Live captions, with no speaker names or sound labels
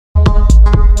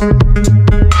Next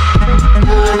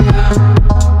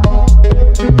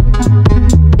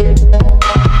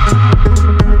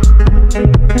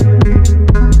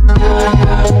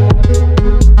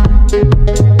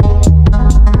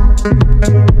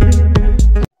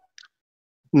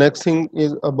thing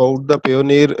is about the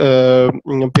Payoneer.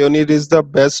 Payoneer is the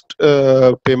best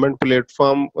payment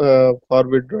platform for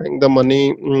withdrawing the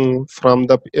money from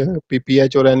the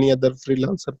PPH or any other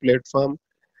freelancer platform.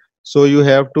 So you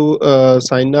have to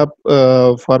sign up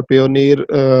for Payoneer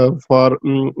for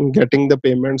getting the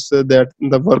payments that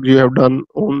the work you have done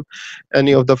on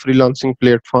any of the freelancing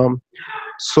platform.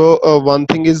 So one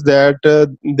thing is that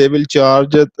they will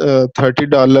charge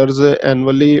 $30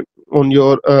 annually on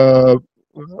your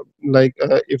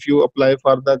if you apply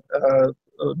for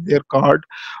their card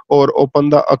or open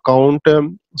the account.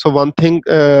 So one thing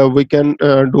we can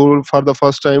do for the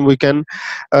first time, we can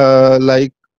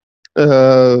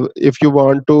if you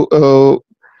want to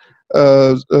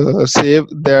save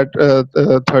that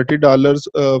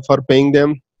 $30 for paying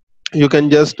them, you can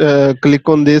just click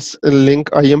on this link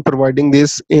I am providing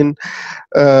this in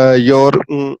your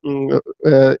in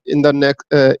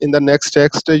the next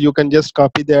text. You can just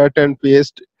copy that and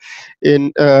paste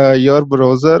in your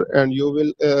browser, and you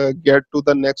will get to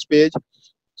the next page.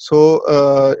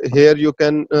 So here you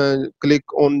can click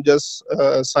on just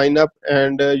sign up,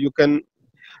 and you can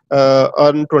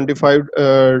earn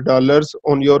 $25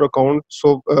 on your account.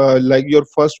 So like your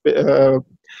first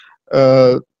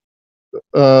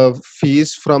uh,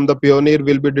 fees from the Payoneer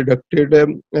will be deducted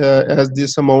as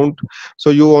this amount.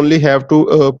 So you only have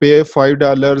to pay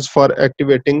 $5 for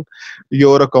activating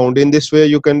your account. In this way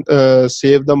you can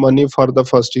save the money for the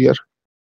first year.